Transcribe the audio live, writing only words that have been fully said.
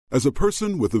As a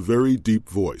person with a very deep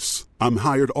voice, I'm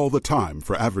hired all the time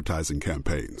for advertising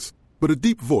campaigns. But a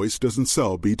deep voice doesn't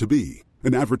sell B2B,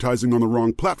 and advertising on the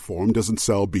wrong platform doesn't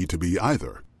sell B2B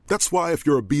either. That's why if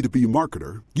you're a B2B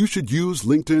marketer, you should use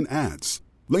LinkedIn ads.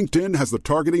 LinkedIn has the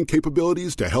targeting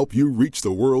capabilities to help you reach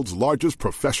the world's largest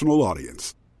professional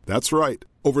audience. That's right,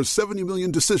 over 70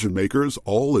 million decision makers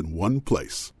all in one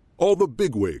place. All the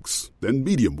big wigs, then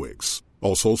medium wigs,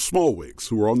 also small wigs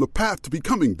who are on the path to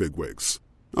becoming big wigs.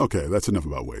 Okay, that's enough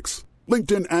about wigs.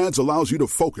 LinkedIn ads allows you to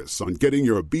focus on getting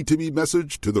your B2B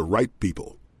message to the right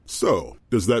people. So,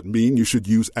 does that mean you should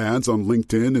use ads on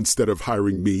LinkedIn instead of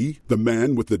hiring me, the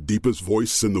man with the deepest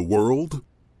voice in the world?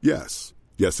 Yes.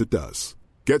 Yes, it does.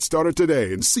 Get started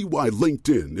today and see why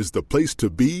LinkedIn is the place to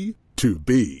be to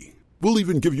be. We'll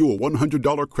even give you a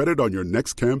 $100 credit on your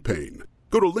next campaign.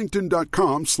 Go to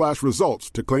linkedin.com/results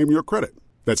to claim your credit.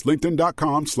 That's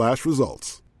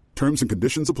linkedin.com/results. Terms and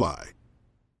conditions apply.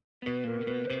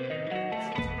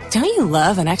 Don't you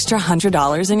love an extra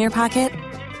 $100 in your pocket?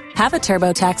 Have a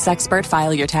TurboTax expert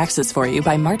file your taxes for you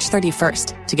by March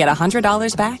 31st to get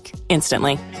 $100 back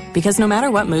instantly. Because no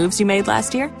matter what moves you made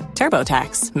last year,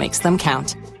 TurboTax makes them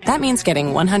count. That means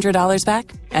getting $100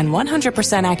 back and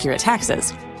 100% accurate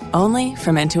taxes, only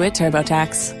from Intuit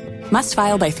TurboTax. Must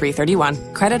file by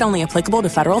 3/31. Credit only applicable to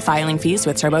federal filing fees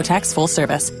with TurboTax full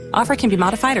service. Offer can be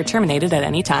modified or terminated at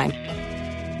any time.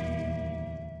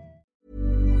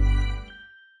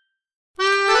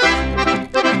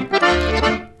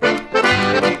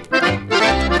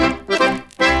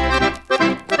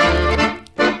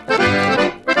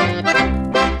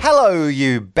 Hello,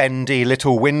 you bendy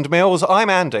little windmills. I'm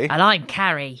Andy. And I'm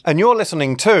Carrie. And you're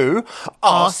listening to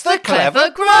Ask the Clever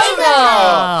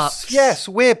Grown-Ups. Yes,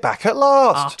 we're back at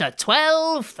last. After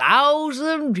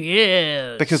 12,000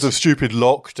 years. Because of stupid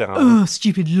lockdown. Ugh,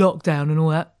 stupid lockdown and all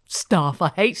that stuff. I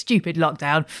hate stupid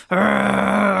lockdown.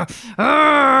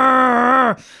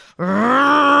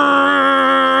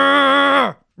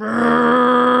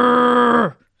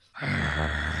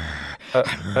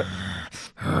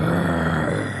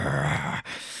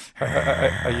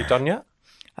 Are you done yet?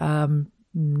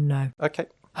 No. Okay.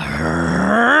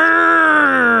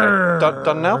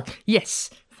 Done now? Yes,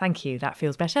 thank you. That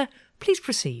feels better. Please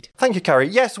proceed. Thank you, Carrie.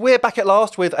 Yes, we're back at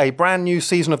last with a brand new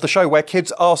season of the show where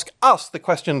kids ask us the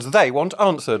questions they want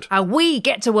answered. And we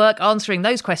get to work answering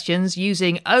those questions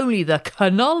using only the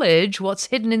knowledge what's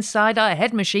hidden inside our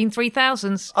Head Machine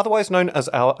 3000s. Otherwise known as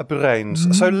our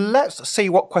brains. So let's see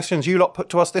what questions you lot put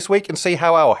to us this week and see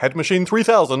how our Head Machine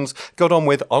 3000s got on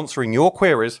with answering your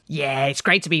queries. Yeah, it's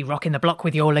great to be rocking the block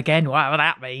with you all again, whatever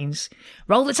that means.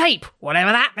 Roll the tape,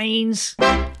 whatever that means.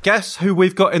 Guess who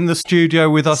we've got in the studio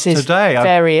with us today?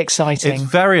 Very exciting. It's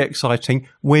very exciting.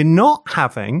 We're not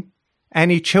having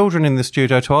any children in the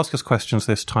studio to ask us questions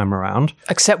this time around.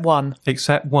 Except one.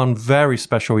 Except one very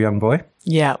special young boy.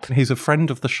 Yep. He's a friend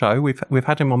of the show. We've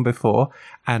had him on before,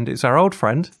 and it's our old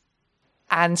friend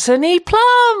Anthony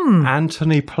Plum.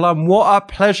 Anthony Plum. What a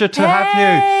pleasure to have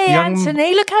you. Hey,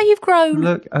 Anthony, look how you've grown.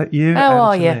 Look at you,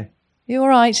 How Anthony. are you? You all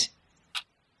right?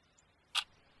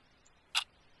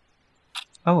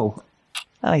 Oh,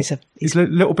 he's a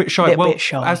little bit shy. Little bit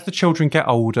shy. As the children get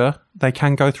older, they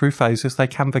can go through phases. They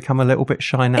can become a little bit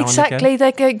shy now and again. Exactly.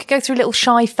 They go through little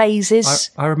shy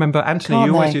phases. I remember, Anthony, Can't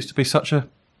you always they? used to be such a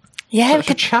Yeah,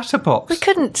 chatterbox. we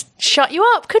couldn't shut you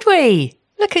up, could we?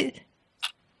 Look at...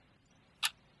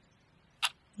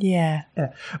 Yeah.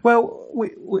 Well,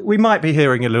 we might be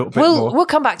hearing a little bit more. We'll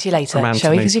come back to you later, from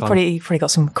shall we? Anthony Because you've probably got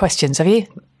some questions, have you?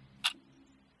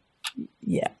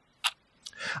 Yeah.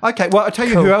 Okay, well, I'll tell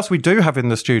you who else we do have in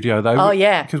the studio, though. Oh,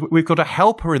 yeah. Because we've got a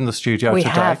helper in the studio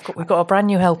today. We've got a brand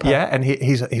new helper. Yeah, and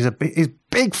he's a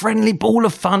big, friendly ball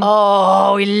of fun.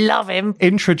 Oh, we love him.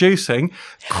 Introducing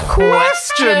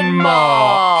Question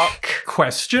Mark.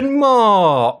 Question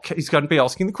Mark. He's going to be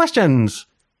asking the questions.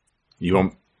 You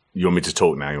want me to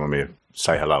talk now? You want me to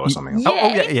say hello or something?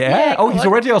 Yeah. Oh, he's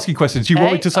already asking questions. You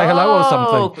want me to say hello or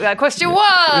something? Question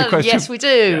one. Question- Yes, we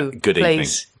do. Yeah. Good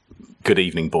Please. evening. Good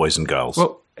evening, boys and girls.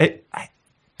 Well, it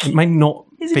may not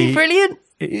Isn't be... he brilliant?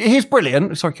 He's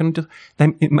brilliant. Sorry, can I just...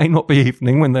 It may not be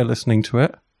evening when they're listening to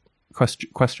it.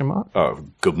 Question mark? Oh,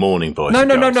 good morning, boys No, and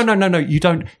girls. no. You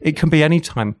don't... It can be any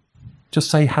time.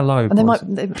 Just say hello, And they boys.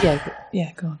 might...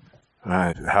 Yeah, go on.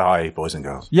 Hi, boys and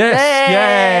girls. Yes, Hey!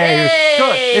 yay!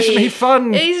 Good. Isn't he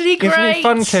fun? Isn't he Isn't he great?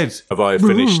 fun, kids? Have I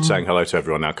finished saying hello to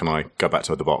everyone now? Can I go back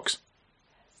to the box?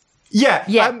 Yeah.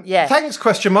 Yeah. Thanks,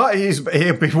 question mark.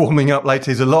 He'll be warming up later.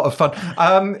 He's a lot of fun.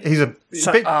 He's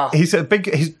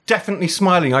definitely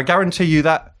smiling. I guarantee you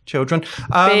that children.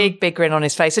 Big grin on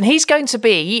his face. And he's going to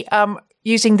be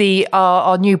using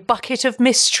our new bucket of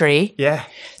mystery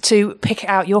to pick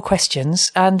out your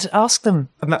questions and ask them.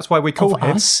 And that's why we call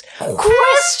him us.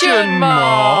 Question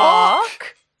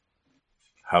mark.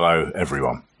 Hello,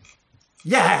 everyone.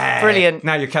 Yeah. Brilliant.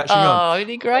 Now you're catching on. Oh, isn't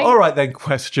he great? All right then,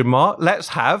 question mark. Let's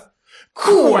have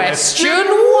Question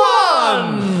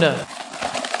 1.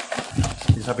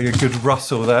 He's having a good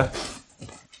rustle there.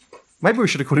 Maybe we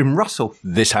should have called him Russell.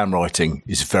 This handwriting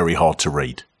is very hard to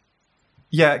read.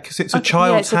 Yeah, because it's a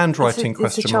child's handwriting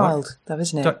question It's a mark. child, though,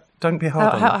 isn't it? Don't be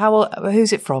hard on him.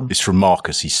 Who's it from? It's from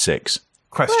Marcus. He's 6.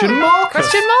 Question mark.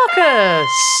 Question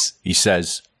Marcus. He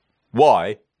says,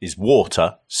 "Why is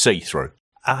water see-through?"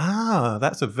 Ah,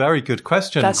 that's a very good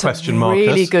question. That's question a Marcus.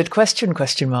 really good question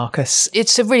Marcus.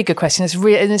 It's a really good question. It's a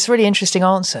really interesting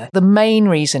answer. The main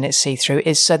reason it's see-through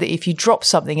is so that if you drop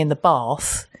something in the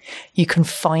bath, you can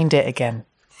find it again.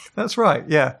 That's right,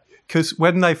 yeah. Because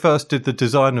when they first did the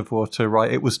design of water,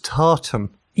 right, it was tartan.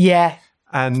 Yeah.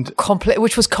 And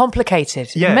which was complicated.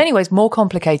 Yeah. In many ways, more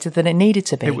complicated than it needed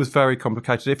to be. it was very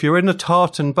complicated. If you're in a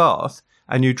tartan bath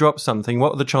and you drop something,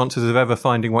 what are the chances of ever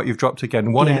finding what you've dropped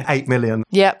again? 1 in 8 million.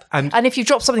 Yep. And- And if you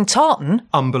drop something tartan,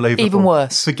 Unbelievable. even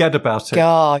worse. Forget about it.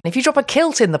 God. If you drop a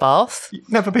kilt in the bath,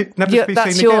 Never to be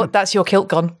that's seen again. that's your kilt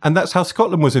gone. And that's how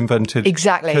Scotland was invented.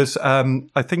 Exactly. Because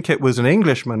I think it was an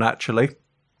Englishman, actually,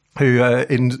 who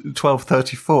in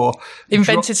 1234...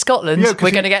 Invented Scotland. Yeah, 'cause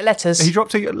We're going to get letters. He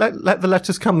dropped it. Let the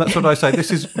letters come. That's what I say. This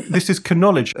is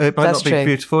knowledge. It might That's not be true.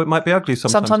 beautiful. It might be ugly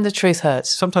sometimes. Sometimes the truth hurts.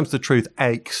 Sometimes the truth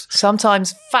aches.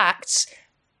 Sometimes facts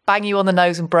bang you on the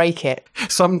nose and break it.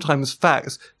 Sometimes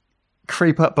facts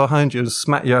creep up behind you and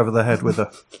smack you over the head with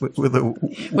a with a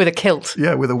With a kilt.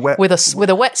 with a wet With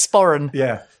a wet sporran.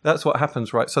 Yeah, that's what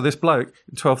happens, right? So this bloke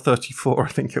in 1234, I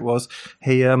think it was,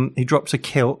 he dropped a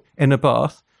kilt in a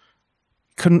bath,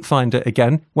 couldn't find it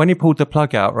again. When he pulled the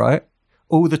plug out, right,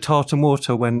 all the tartan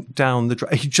water went down the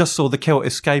he just saw the kilt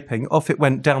escaping. Off it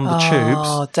went down the tubes.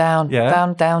 Oh, down, Yeah.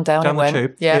 down it Down the went.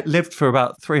 tube. Yeah. It lived for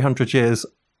about 300 years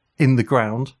in the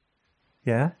ground.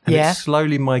 Yeah. And Yeah. it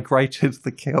slowly migrated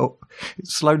the kilt. It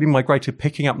slowly migrated,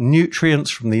 picking up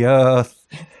nutrients from the earth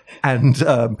and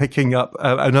picking up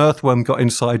an earthworm got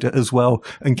inside it as well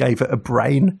and gave it a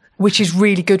brain. Which is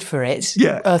really good for it.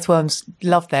 Yeah. Earthworms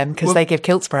love them because they give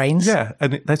kilts brains. Yeah.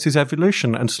 And that's his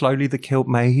evolution. And slowly the kilt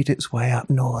made its way up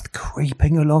north,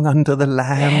 creeping along under the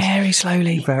land. Very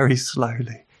slowly. Very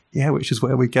slowly. Yeah, which is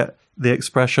where we get the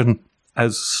expression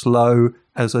as slow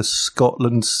as a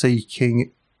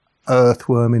Scotland-seeking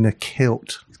earthworm in a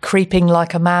kilt. Creeping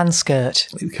like a man skirt,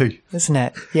 isn't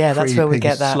it? Yeah, that's where we Creeping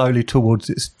get that. slowly towards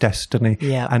its destiny.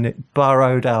 Yeah. And it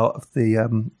burrowed out of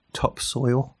the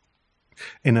topsoil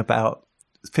in about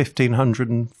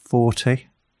 1540.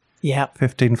 Yeah.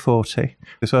 1540.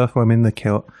 This earthworm in the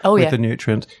kilt Oh, with yeah. the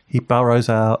nutrients. He burrows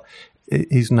out.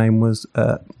 His name was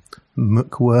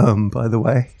Muckworm, by the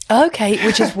way. Okay,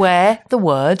 which is where the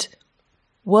word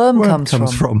worm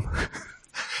comes from.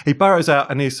 He burrows out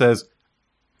and he says,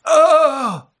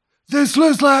 "Oh, this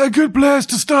looks like a good place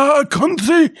to start a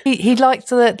country." He liked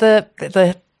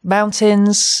the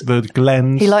mountains. The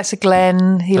glens. He likes a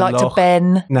glen. He liked a loch.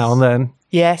 ben. Now and then.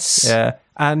 Yes. Yeah.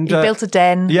 And He built a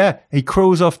den. Yeah. He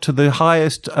crawls off to the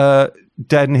highest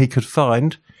den he could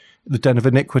find, the den of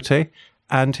iniquity,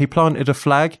 and he planted a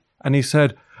flag and he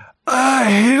said, "I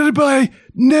hereby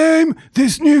name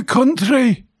this new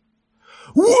country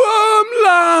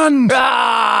Wormland."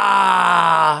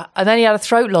 Ah! And then he had a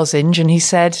throat lozenge and he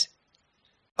said,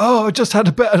 "Oh, I just had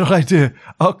a better idea.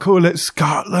 I'll call it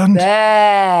Scotland."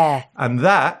 there. And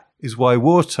that is why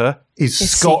water is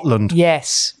Scotland.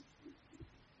 Yes.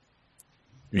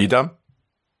 You done?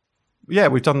 Yeah,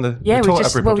 we've done the. Yeah, we've taught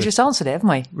everybody. we just answered it, haven't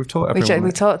we? We've taught We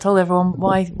everyone. told everyone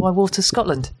why water's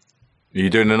Scotland. Are you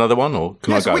doing another one, or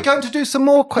can Yes, I go? we're going to do some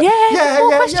more questions. Yeah, more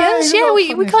questions. you're Yeah, not we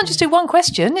funny. can't just do one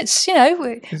question. It's,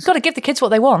 we've got to give the kids what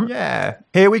they want. Yeah.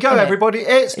 Here we go, everybody.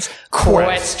 It's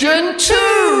Question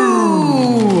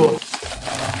 2.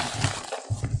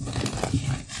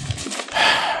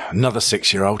 Another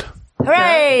 6-year-old.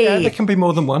 Hooray! Yeah, there can be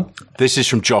more than one. This is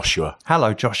from Joshua.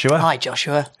 Hello, Joshua. Hi,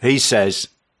 Joshua. He says,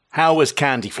 "How was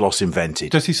candy floss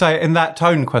invented?" Does he say it in that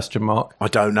tone? Question mark. I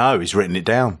don't know. He's written it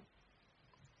down.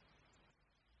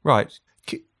 Right.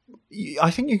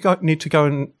 I think you need to go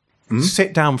and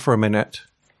sit down for a minute.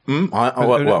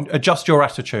 What? Adjust your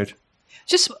attitude.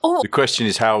 Just The question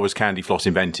is, how was candy floss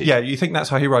invented? Yeah, you think that's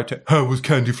how he wrote it? How was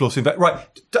candy floss invented? Right.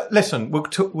 Listen, we'll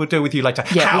deal with you later.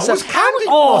 Yeah, how so- was candy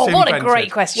floss invented? what a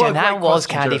great question! What a How great was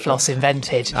question, candy Joshua. floss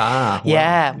invented? Ah, well,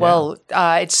 yeah. Well,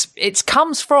 it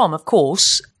comes from, of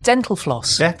course, dental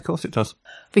floss. Yeah, of course it does.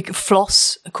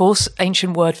 Floss, of course,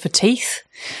 ancient word for teeth.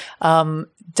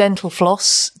 Dental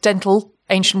floss, dental,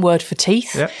 ancient word for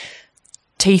teeth. Yeah.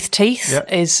 Teeth Yeah.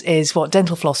 is what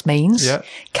dental floss means. Yeah.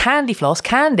 Candy floss,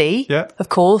 candy, Yeah. of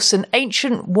course, an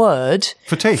ancient word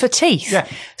For teeth. Yeah.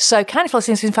 So candy floss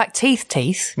is in fact teeth.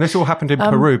 And this all happened in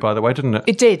Peru, by the way, didn't it?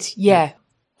 It did, yeah.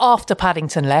 After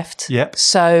Paddington left. Yep.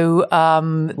 So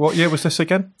What year was this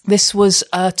again? this was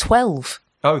 12.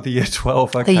 Oh, the year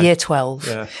 12. Okay. The year 12.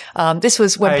 Yeah. This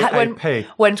was when AAP,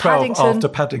 when 12 Paddington after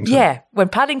Paddington. Yeah, when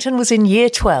Paddington was in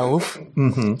year 12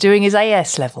 doing his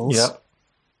AS levels. Yeah.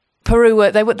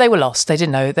 Peru they were lost. They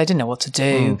didn't know what to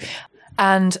do.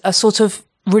 And a sort of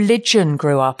religion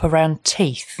grew up around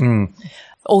teeth.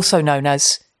 Also known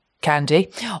as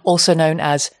candy, also known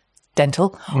as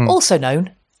dental, also known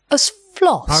as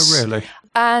floss. Oh, really?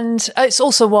 And it's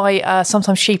also why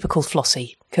sometimes sheep are called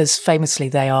flossy, because famously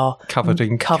they are Covered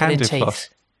in candy teeth. floss.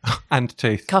 And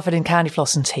teeth. Covered in candy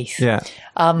floss and teeth. Yeah.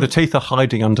 The teeth are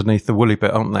hiding underneath the woolly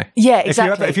bit, aren't they? Yeah,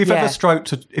 exactly. If you've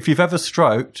ever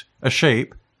stroked a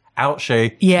sheep,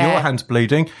 ouchie, Yeah. your hand's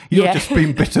bleeding. You've Yeah. just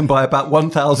been bitten by about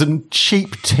 1,000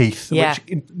 sheep teeth, Yeah.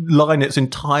 which line its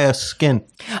entire skin.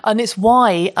 And it's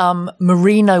why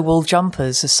merino wool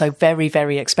jumpers are so very,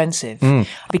 very expensive,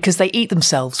 because they eat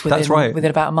themselves That's right. within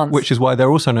about a month. Which is why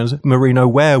they're also known as merino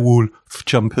werewolf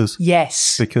jumpers.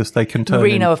 Yes. Because they can turn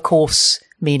Merino, of course,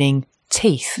 meaning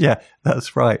teeth. Yeah,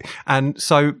 that's right. And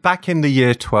so back in the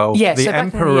year 12, Yeah, the so back in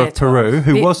the Emperor year of Peru, 12,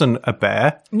 who wasn't a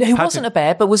bear. Who wasn't a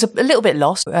bear, but was a little bit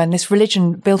lost. And this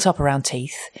religion built up around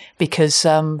teeth because, he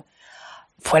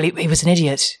was an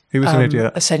idiot. He was an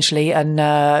idiot. Essentially, and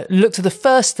looked at the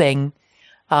first thing.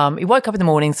 He woke up in the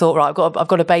morning, thought, right, I've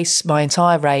got to base my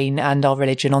entire reign and our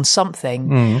religion on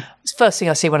something. It's the first thing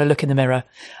I see when I look in the mirror.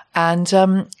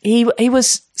 And he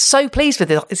was so pleased with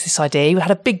this idea. He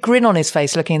had a big grin on his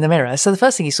face looking in the mirror. So the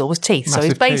first thing he saw was teeth. So he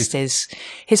Massive based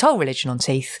his whole religion on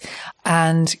teeth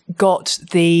and got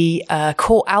the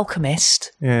court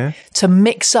alchemist to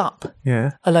mix up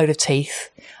Yeah. a load of teeth.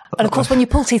 And of course, when you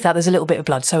pull teeth out, there's a little bit of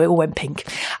blood, so it all went pink.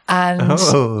 And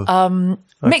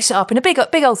mix it up in a big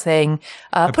old thing,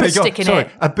 put a stick in it.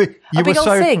 A big old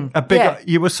thing. Yeah.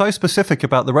 You were so specific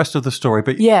about the rest of the story,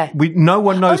 but Yeah. no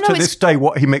one knows Oh, no, to it's- this day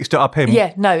what he mixed it up in.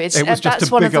 Yeah, no, it was just that's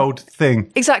a one big of the- old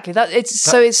thing. Exactly.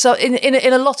 It's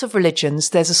in a lot of religions,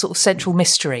 there's a sort of central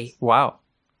mystery. Wow.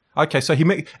 Okay, so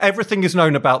everything is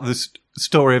known about this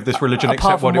story of this religion Apart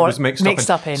except from what it what was mixed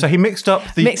up in. in. So he mixed up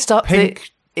the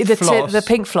pink floss the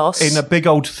pink floss in a big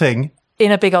old thing.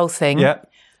 in a big old thing. Yep.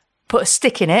 Put a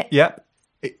stick in it. Yep.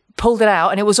 Pulled it out,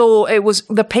 and it was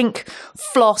the pink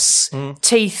floss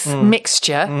teeth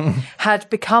mixture had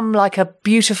become like a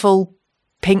beautiful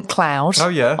pink cloud. Oh,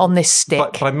 yeah. On this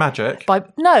stick. By magic.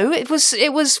 No, because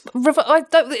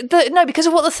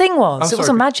of what the thing was. Oh, it sorry.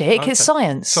 wasn't magic. Okay. It's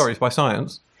science. Sorry, it's by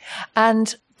science.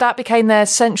 And that became their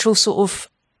central sort of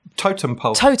Totem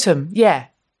pole. totem. Yeah,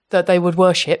 that they would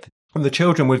worship. And the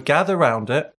children would gather around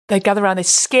it. They'd gather around, they'd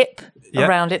skip Yep.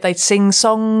 around it, they'd sing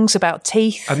songs about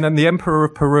teeth. And then the Emperor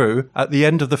of Peru, at the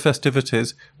end of the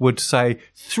festivities, would say,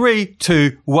 3,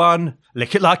 2, 1,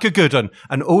 lick it like a good one.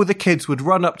 And all the kids would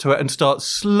run up to it and start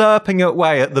slurping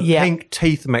away at the Yeah. pink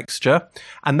teeth mixture.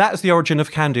 And that's the origin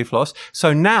of candy floss.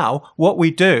 So now what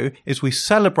we do is we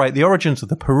celebrate the origins of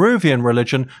the Peruvian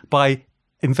religion by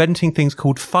inventing things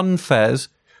called fun fairs,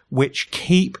 which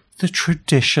keep the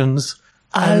traditions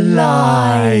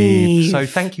alive. So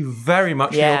thank you very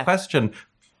much for Yeah. your question.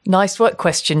 Nice work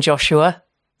question, Joshua.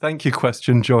 Thank you,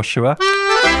 question, Joshua.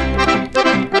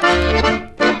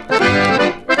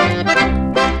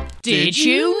 Did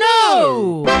you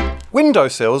know?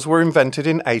 Windowsills were invented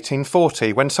in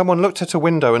 1840 when someone looked at a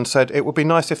window and said it would be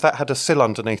nice if that had a sill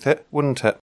underneath it, wouldn't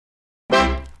it?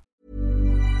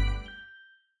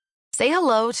 Say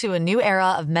hello to a new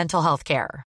era of mental health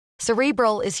care.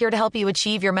 Cerebral is here to help you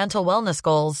achieve your mental wellness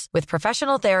goals with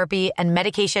professional therapy and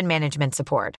medication management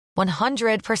support.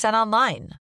 100% online.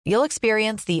 You'll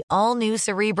experience the all-new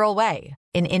Cerebral Way,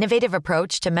 an innovative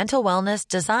approach to mental wellness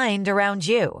designed around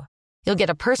you. You'll get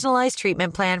a personalized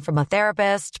treatment plan from a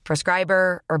therapist,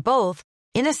 prescriber, or both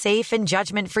in a safe and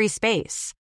judgment-free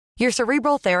space. Your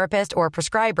Cerebral therapist or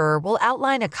prescriber will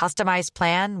outline a customized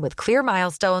plan with clear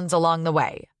milestones along the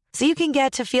way, so you can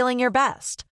get to feeling your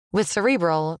best. With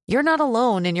Cerebral, you're not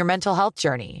alone in your mental health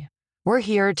journey. We're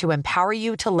here to empower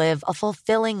you to live a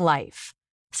fulfilling life.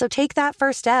 So take that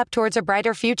first step towards a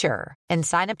brighter future and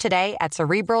sign up today at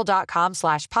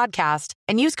Cerebral.com/podcast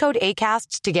and use code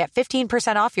ACAST to get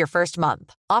 15% off your first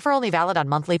month. Offer only valid on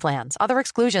monthly plans. Other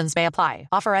exclusions may apply.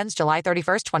 Offer ends July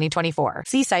 31st, 2024.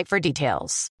 See site for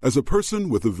details. As a person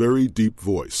with a very deep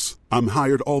voice, I'm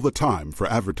hired all the time for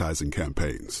advertising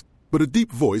campaigns. But a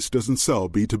deep voice doesn't sell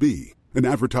B2B, and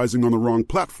advertising on the wrong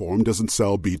platform doesn't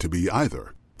sell B2B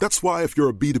either. That's why if you're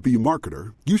a B2B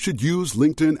marketer, you should use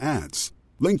LinkedIn ads.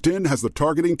 LinkedIn has the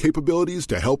targeting capabilities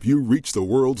to help you reach the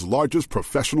world's largest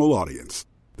professional audience.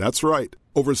 That's right,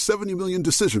 over 70 million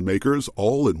decision makers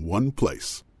all in one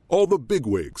place. All the big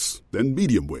wigs, then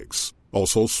medium wigs,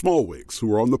 also small wigs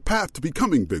who are on the path to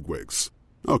becoming big wigs.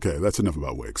 Okay, that's enough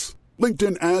about wigs.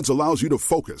 LinkedIn ads allows you to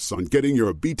focus on getting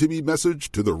your B2B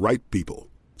message to the right people.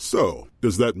 So,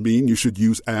 does that mean you should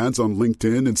use ads on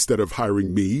LinkedIn instead of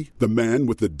hiring me, the man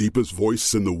with the deepest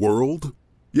voice in the world?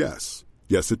 Yes.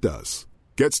 Yes, it does.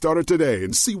 Get started today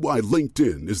and see why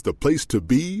LinkedIn is the place to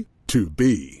be to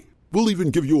be. We'll even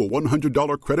give you a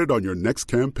 $100 credit on your next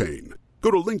campaign.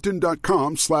 Go to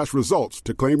linkedin.com/results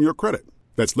to claim your credit.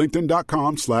 That's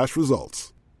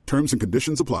linkedin.com/results. Terms and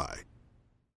conditions apply.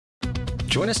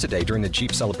 Join us today during the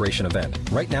Jeep Celebration event.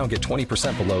 Right now, get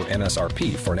 20% below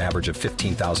MSRP for an average of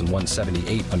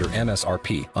 $15,178 under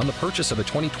MSRP on the purchase of a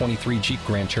 2023 Jeep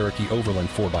Grand Cherokee Overland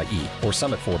 4xE or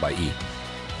Summit 4xE.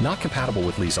 Not compatible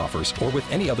with lease offers or with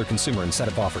any other consumer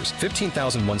incentive offers.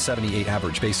 $15,178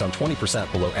 average based on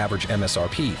 20% below average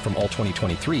MSRP from all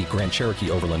 2023 Grand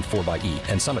Cherokee Overland 4xE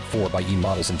and Summit 4xE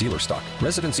models in dealer stock.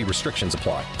 Residency restrictions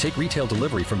apply. Take retail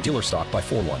delivery from dealer stock by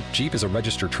 4/1. Jeep is a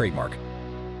registered trademark.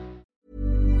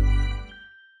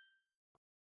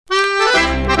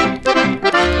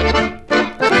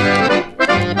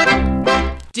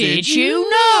 Did you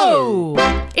know?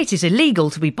 It is illegal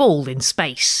to be bald in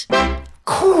space.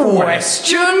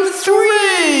 Question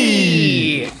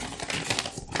 3!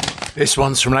 This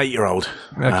one's from an 8-year-old.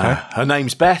 Okay. Her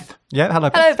name's Beth. Yeah, hello.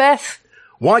 Hello, Beth.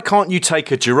 Why can't you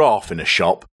take a giraffe in a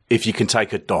shop if you can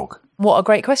take a dog? What a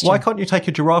great question. Why can't you take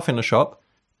a giraffe in a shop,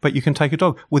 but you can take a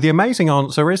dog? Well, the amazing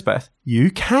answer is, Beth,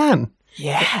 you can.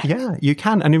 Yeah. Yeah, you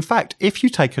can. And in fact, if you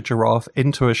take a giraffe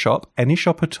into a shop, any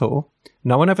shop at all,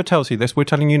 no one ever tells you this, we're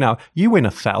telling you now, you win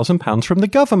 £1,000 from the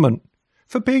government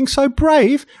for being so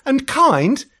brave and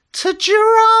kind to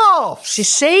giraffes. You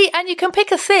see? And you can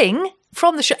pick a thing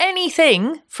from the shop,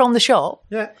 anything from the shop.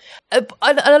 Yeah. And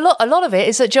a lot of it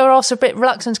is that giraffes are a bit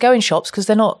reluctant to go in shops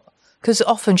because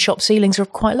often shop ceilings are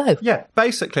quite low. Yeah,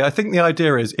 basically, I think the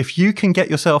idea is if you can get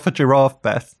yourself a giraffe,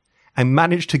 Beth, and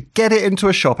manage to get it into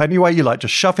a shop any way you like,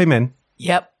 just shove him in.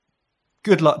 Yep.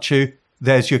 Good luck to you.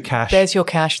 There's your cash. There's your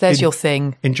cash. There's your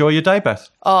thing. Enjoy your day, Beth.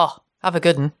 Oh, have a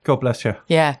good one. God bless you.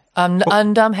 Yeah. And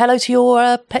hello to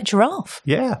your pet giraffe.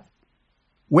 Yeah.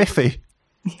 Whiffy.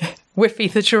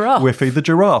 Whiffy the giraffe. Whiffy the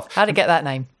giraffe. How'd it get that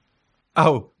name?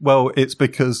 Oh, well, it's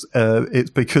because,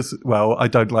 well, I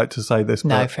don't like to say this.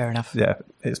 No, but fair enough. Yeah,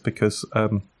 it's because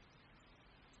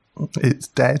it's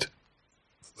dead.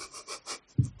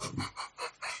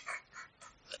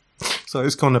 So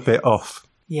it's gone a bit off.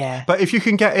 Yeah. But if you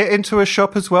can get it into a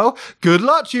shop as well, good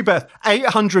luck to you, Beth.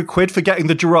 800 quid for getting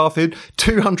the giraffe in,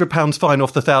 £200 fine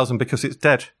off the 1,000 because it's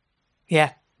dead.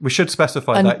 Yeah. We should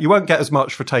specify that. You won't get as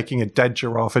much for taking a dead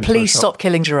giraffe into a shop. Please stop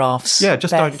killing giraffes. Yeah,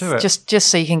 just Beth. don't do it. Just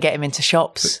so you can get them into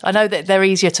shops. I know that they're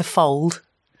easier to fold,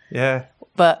 Yeah,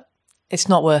 but it's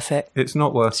not worth it. it's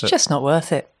not worth it. It's just not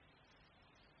worth it.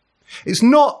 It's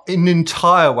not an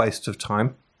entire waste of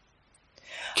time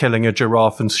killing a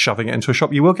giraffe and shoving it into a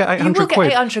shop. You will get 800 You will get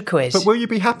quid. 800 quid. But will you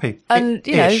be happy? And,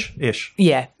 you know- Ish.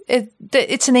 Yeah.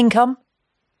 It's an income.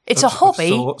 It's a Of hobby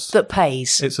sorts. that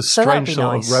pays. It's a So that'd strange be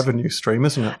sort nice. of revenue stream,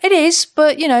 isn't it? It is,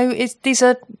 but, you know, these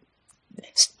are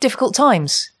difficult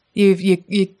times. You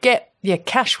get your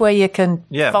cash where you can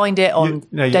find it on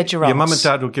dead giraffes. Your mum and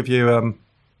dad will give you a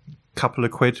couple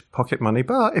of quid pocket money,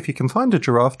 but if you can find a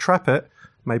giraffe, trap it,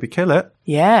 maybe kill it,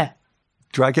 Yeah.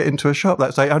 drag it into a shop,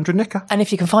 that's 800 nicker. And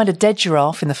if you can find a dead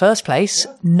giraffe in the first place,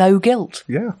 no guilt.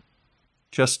 Yeah.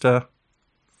 Just, I've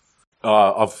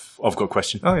got a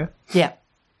question. oh yeah. Yeah.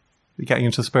 You're getting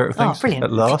into the spirit of things brilliant.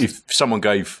 at last. If someone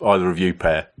gave either of you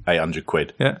pair 800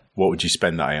 quid, Yeah. what would you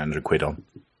spend that 800 quid on?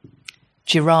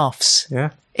 Giraffes.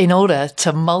 Yeah. In order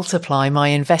to multiply my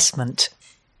investment.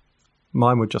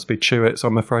 Mine would just be Chewits,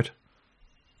 I'm afraid.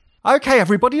 Okay,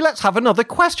 everybody, let's have another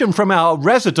question from our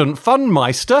resident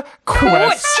funmeister.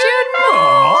 Question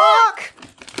mark?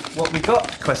 What we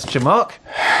got? Question mark.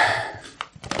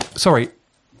 Sorry.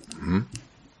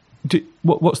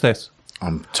 What's this?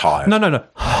 I'm tired. No.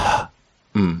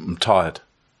 I'm tired.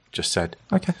 Just said.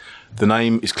 Okay. The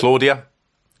name is Claudia.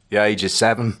 The age is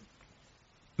 7.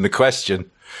 And the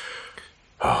question,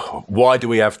 why do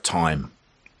we have time?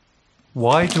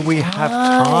 Why do we have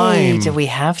time? Why do we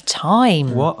have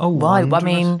time? What a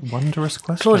wondrous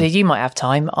question. Claudia, you might have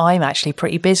time. I'm actually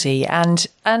pretty busy. And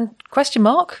question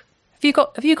mark?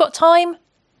 Have you got time?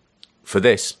 For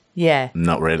this? Yeah.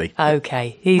 Not really.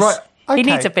 Okay. Right. He Okay.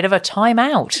 needs a bit of a time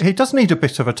out. He does need a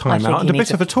bit of a time think out he and a needs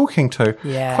bit of a talking to.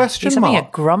 Yeah. Question He's having mark.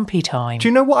 a grumpy time. Do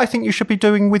you know what I think you should be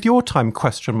doing with your time?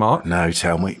 Question mark. No,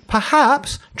 tell me.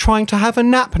 Perhaps trying to have a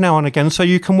nap now and again so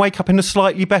you can wake up in a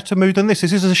slightly better mood than this.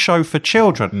 This is a show for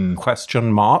children.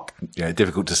 Question mark. Yeah,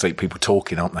 difficult to sleep. People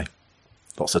talking, aren't they?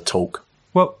 Lots of talk.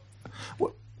 Well,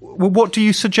 what do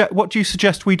you suggest? What do you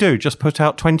suggest we do? Just put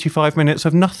out 25 minutes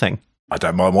of nothing. I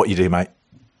don't mind what you do, mate.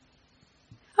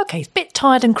 Okay, he's a bit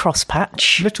tired and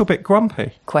cross-patch. A little bit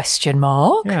grumpy. Question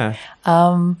mark. Yeah.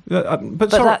 But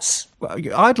sorry, that's...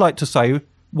 I'd like to say,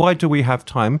 why do we have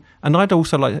time? And I'd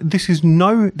also like, this is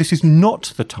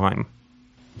not the time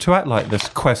to act like this.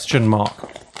 Question mark.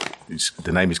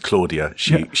 The name is Claudia.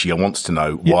 She wants to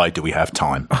know, why do we have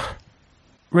time?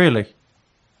 Really?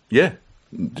 Yeah.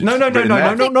 No,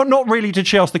 not really. Did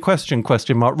she ask the question?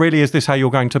 Question mark. Really, is this how you're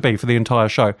going to be for the entire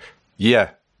show? Yeah.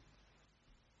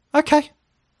 Okay.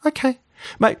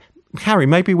 Mate, Harry,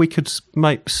 maybe we could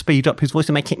speed up his voice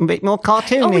and make it a bit more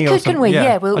cartoony. Oh, we or could, something. couldn't we?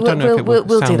 Yeah, I don't know if it would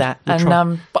we'll do sound- that. we'll And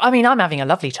try. but I mean, I'm having a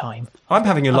lovely time. I'm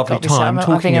having a lovely I've got to say, time I'm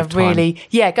talking having of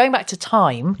time. going back to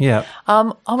time. Yeah.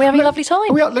 Are we having a lovely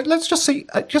time? Let's just see.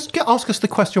 Ask us the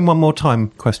question one more time.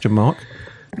 Question mark.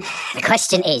 The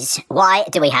question is, why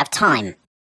do we have time?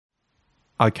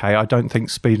 Okay, I don't think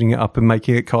speeding it up and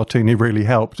making it cartoony really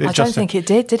helped. I don't think it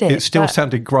did it? It still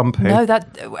sounded grumpy. No,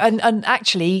 and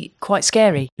actually quite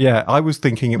scary. Yeah, I was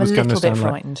thinking it was going to little bit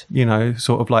sound frightened. like,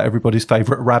 sort of like everybody's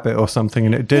favourite rabbit or something,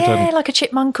 and it didn't. Yeah, like a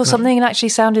chipmunk or something, and actually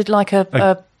sounded like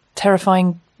a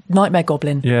terrifying nightmare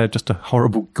goblin. Yeah, just a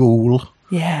horrible ghoul.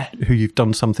 Yeah. Who you've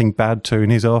done something bad to,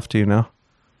 and he's after you now.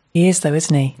 He is, though,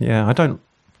 isn't he? Yeah, I'm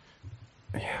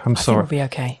sorry. I think we'll be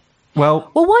okay. Well,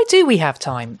 why do we have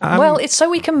time? It's so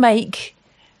we can make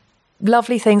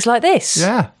lovely things like this.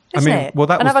 Yeah. Isn't it?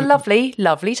 And have a lovely,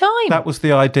 lovely time. That was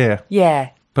the idea.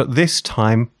 Yeah. But this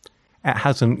time, it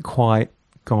hasn't quite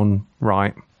gone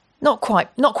right. Not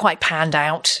quite panned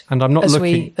out. And I'm not as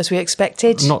looking we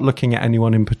expected. I'm not looking at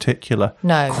anyone in particular.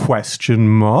 No. Question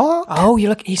mark? Oh,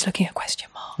 he's looking at question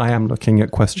mark. I am looking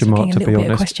at question mark, to be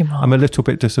honest. Question mark. I'm a little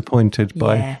bit disappointed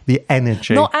by the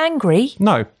energy. Not angry.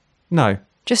 No.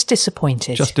 Just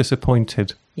disappointed. Just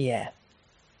disappointed. Yeah.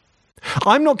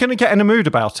 I'm not going to get in a mood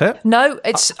about it. No,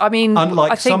 it's,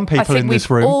 unlike some people in this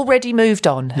room. We've already moved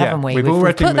on, haven't we? We've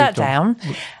already put that moved on.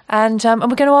 down. And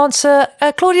we're going to answer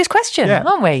Claudia's question,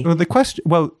 aren't we?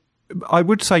 Well, I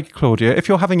would say, Claudia, if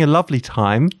you're having a lovely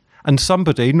time and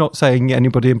somebody, not saying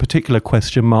anybody in particular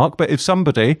question mark, but if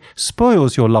somebody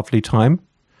spoils your lovely time,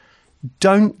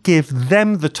 don't give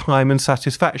them the time and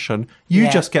satisfaction. You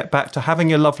just get back to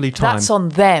having a lovely time. That's on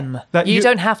them. You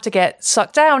don't have to get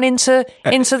sucked down into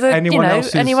the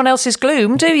anyone else's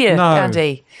gloom, do you,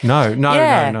 Andy?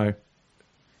 No.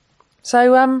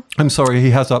 So I'm sorry, he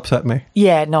has upset me.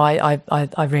 Yeah, no,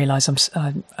 I realise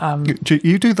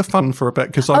You do the fun for a bit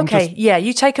because I'm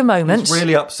you take a moment. It's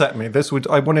really upset me.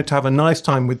 I wanted to have a nice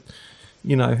time with.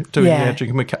 Doing the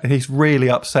edging. He's really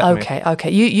upset me.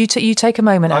 Okay. You take a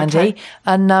moment, Andy,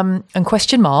 and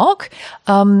question mark.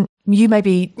 You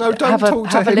maybe have a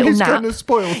little he's nap. Going to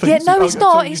spoil things. Yeah, no, he's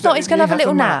not. He's not. He's going to have a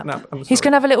little nap. He's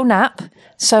going to have a little nap.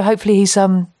 So hopefully he's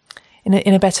in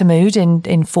a better mood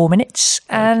in 4 minutes,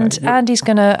 and he's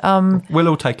going to we'll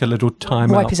all take a little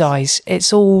time. Wipe his eyes.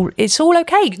 It's all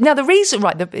okay. Now the reason,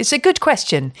 it's a good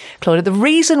question, Claudia. The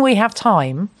reason we have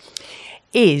time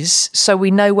is so we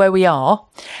know where we are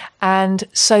and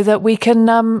so that we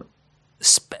can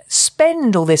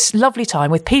spend all this lovely time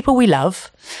with people we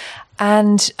love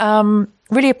and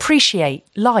really appreciate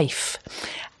life.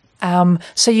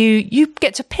 So you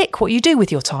get to pick what you do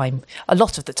with your time. A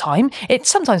lot of the time, it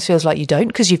sometimes feels like you don't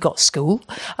because you've got school.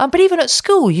 But even at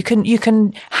school, you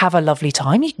can have a lovely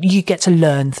time. You get to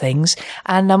learn things,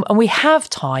 and we have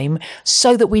time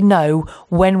so that we know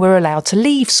when we're allowed to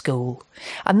leave school,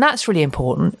 and that's really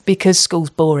important because school's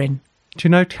boring. Do you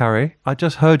know, Carrie, I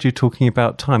just heard you talking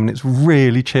about time and it's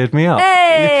really cheered me up.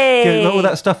 Hey! All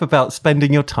that stuff about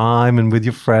spending your time and with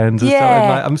your friends and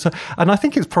stuff. And I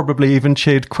think it's probably even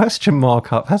cheered question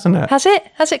mark up, hasn't it? Has it?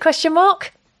 Has it question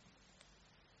mark?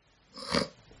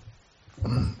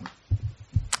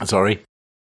 Sorry.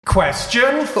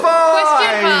 Question 5!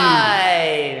 Question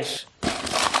 5!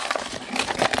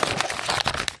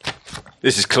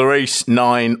 This is Clarice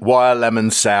 9 Wire Lemon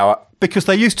Sour. because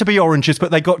they used to be oranges,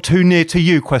 but they got too near to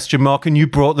you, ? And you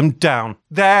brought them down.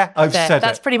 I've said it.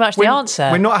 That's pretty much the answer.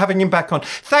 We're not having him back on.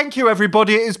 Thank you,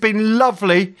 everybody. It has been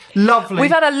lovely, lovely. We've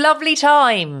had a lovely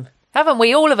time, haven't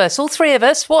we? All of us, all three of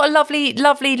us. What a lovely,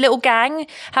 lovely little gang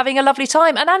having a lovely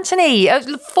time. And Anthony,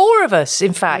 4 of us,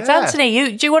 in fact. Yeah.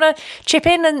 Anthony, do you want to chip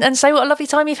in and say what a lovely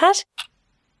time you've had?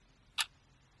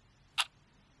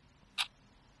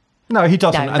 No, he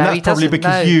doesn't. No, and that's he probably doesn't,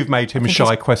 because no. you've made him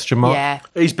shy, ? Yeah.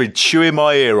 He's been chewing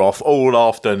my ear off all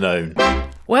afternoon.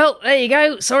 Well, there you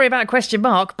go. Sorry about ?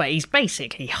 But he's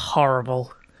basically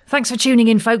horrible. Thanks for tuning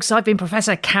in, folks. I've been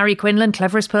Professor Carrie Quinlan,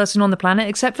 cleverest person on the planet,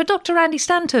 except for Dr. Andy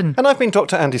Stanton. And I've been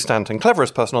Dr. Andy Stanton,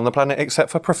 cleverest person on the planet,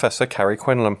 except for Professor Carrie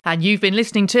Quinlan. And you've been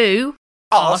listening to...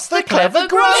 Ask the Clever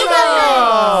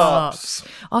Grown-Ups!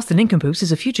 Ask the Nincompoops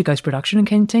is a Future Ghost production and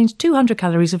contains 200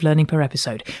 calories of learning per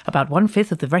episode, about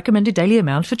 1/5 of the recommended daily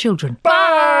amount for children.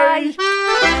 Bye!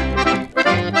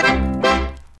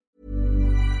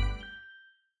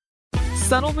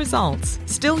 Subtle results,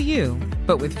 still you,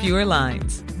 but with fewer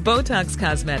lines. Botox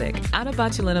Cosmetic,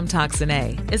 onabotulinum toxin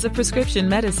A, is a prescription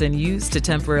medicine used to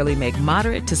temporarily make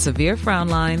moderate to severe frown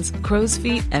lines, crow's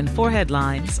feet, and forehead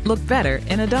lines look better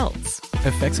in adults.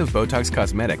 Effects of Botox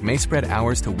Cosmetic may spread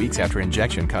hours to weeks after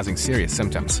injection, causing serious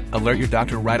symptoms. Alert your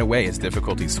doctor right away as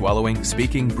difficulty swallowing,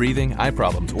 speaking, breathing, eye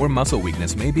problems, or muscle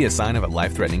weakness may be a sign of a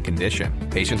life-threatening condition.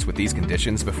 Patients with these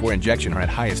conditions before injection are at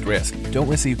highest risk. Don't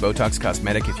receive Botox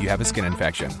Cosmetic if you have a skin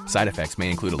infection. Side effects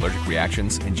may include allergic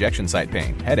reactions, injection site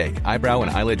pain, headache, eyebrow and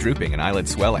eyelid drooping, and eyelid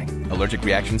swelling. Allergic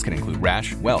reactions can include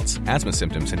rash, welts, asthma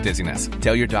symptoms, and dizziness.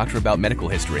 Tell your doctor about medical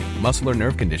history, muscle or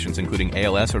nerve conditions including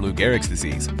ALS or Lou Gehrig's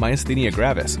disease, myasthenia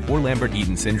gravis, or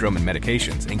Lambert-Eaton syndrome, and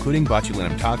medications, including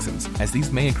botulinum toxins, as these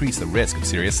may increase the risk of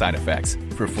serious side effects.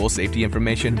 For full safety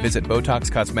information, visit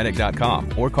BotoxCosmetic.com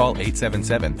or call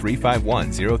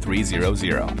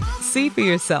 877-351-0300. See for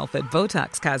yourself at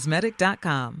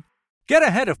BotoxCosmetic.com. Get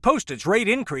ahead of postage rate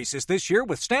increases this year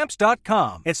with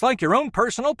Stamps.com. It's like your own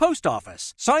personal post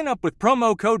office. Sign up with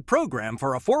promo code PROGRAM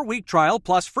for a 4-week trial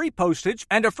plus free postage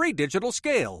and a free digital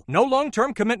scale. No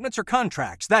long-term commitments or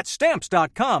contracts. That's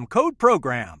Stamps.com, code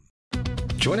PROGRAM.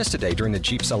 Join us today during the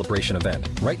Jeep Celebration event.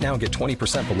 Right now, get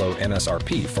 20% below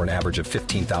MSRP for an average of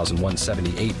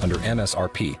 $15,178 under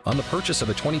MSRP on the purchase of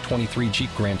a 2023 Jeep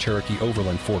Grand Cherokee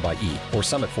Overland 4xE or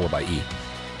Summit 4xE.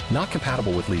 Not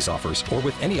compatible with lease offers or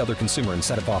with any other consumer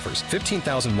incentive offers.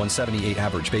 $15,178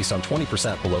 average based on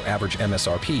 20% below average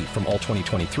MSRP from all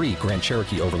 2023 Grand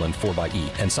Cherokee Overland 4xE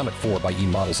and Summit 4xE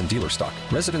models in dealer stock.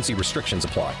 Residency restrictions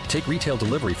apply. Take retail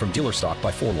delivery from dealer stock by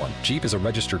 4/1. Jeep is a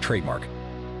registered trademark.